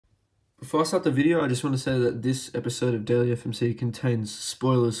Before I start the video, I just want to say that this episode of Daily FMC contains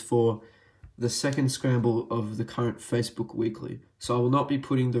spoilers for the second scramble of the current Facebook Weekly. So I will not be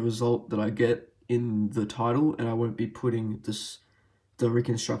putting the result that I get in the title, and I won't be putting the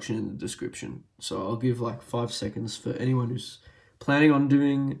reconstruction in the description. So I'll give like 5 seconds for anyone who's planning on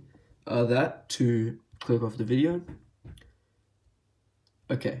doing that to click off the video.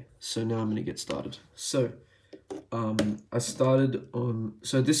 Okay, so now I'm going to get started. So I started on,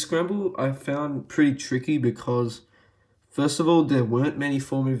 so this scramble I found pretty tricky because first of all, there weren't many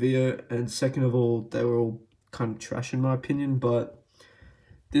for me video, and second of all, they were all kind of trash in my opinion, but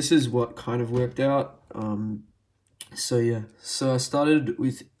this is what kind of worked out. So yeah, so I started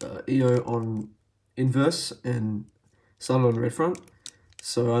with EO on inverse and started on red front.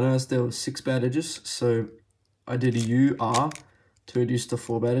 So I noticed there were 6 bad edges, so I did a UR to reduce the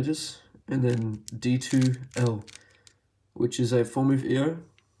 4 bad edges, and then D2L, which is a 4-move EO.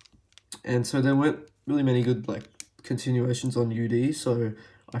 And so there weren't really many good like continuations on UD, so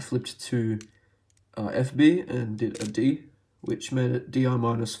I flipped to FB and did a D, which made it DI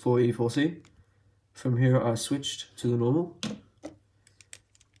minus 4E 4C. From here I switched to the normal.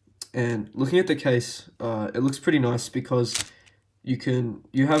 And looking at the case, it looks pretty nice because you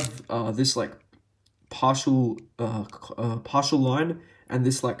have this like partial line and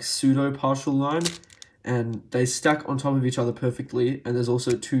this like pseudo partial line, and they stack on top of each other perfectly, and there's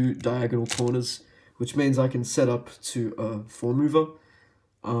also 2 diagonal corners, which means I can set up to a 4-mover,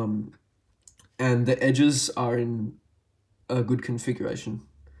 and the edges are in a good configuration.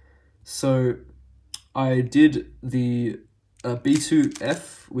 So I did the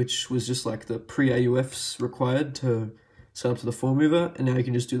B2F, which was just like the pre-AUFs required to set up to the 4-mover, and now you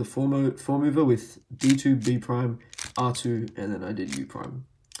can just do the 4-mover with D2, B prime, R2, and then I did U prime.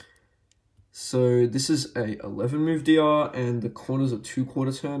 So this is a 11-move DR, and the corners are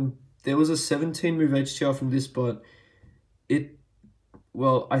 2/4 turn. There was a 17-move HTR from this, but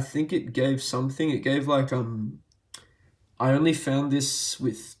I think it gave something. It gave like, I found this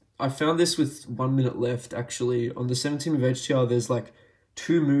with 1 minute left, actually. On the 17-move HTR, there's like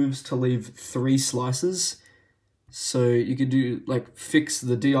 2 moves to leave 3 slices. So you could do like fix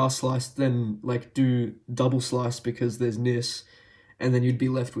the DR slice, then like do double slice because there's NIS, and then you'd be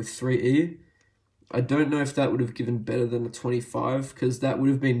left with 3E. I don't know if that would have given better than a 25, because that would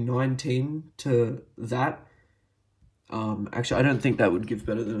have been 19 to that. Actually, I don't think that would give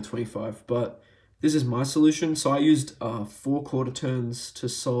better than a 25, but this is my solution. So I used 4/4 turns to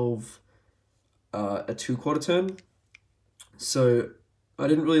solve a 2/4 turn. So I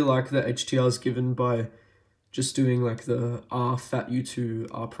didn't really like the HTRs given by just doing like the R fat U2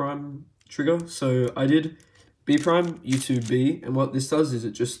 R prime trigger. So I did B prime U2 B, and what this does is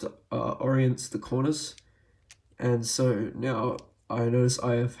it just orients the corners. And so now I notice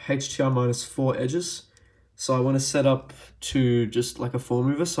I have HTR minus 4 edges. So I want to set up to just like a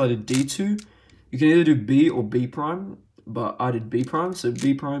 4-mover. So I did D2. You can either do B or B prime, but I did B prime. So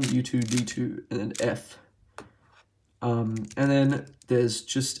B prime, U2, D2, and then F. And then there's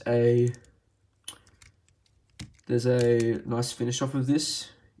just a nice finish off of this.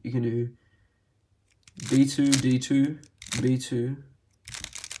 You can do B2, D2, B2.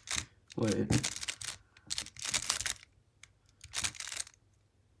 Wait.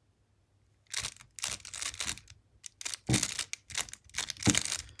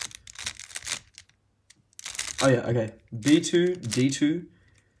 Oh yeah, okay. B2, D2,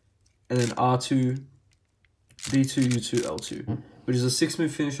 and then R2, B2, U2, L2, which is a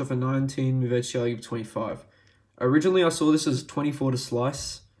 6-move finish off a 19-move HTR, you give 25. Originally, I saw this as 24 to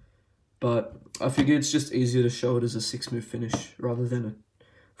slice, but I figured it's just easier to show it as a 6-move finish rather than a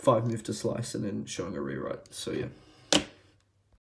 5-move to slice and then showing a rewrite. So yeah.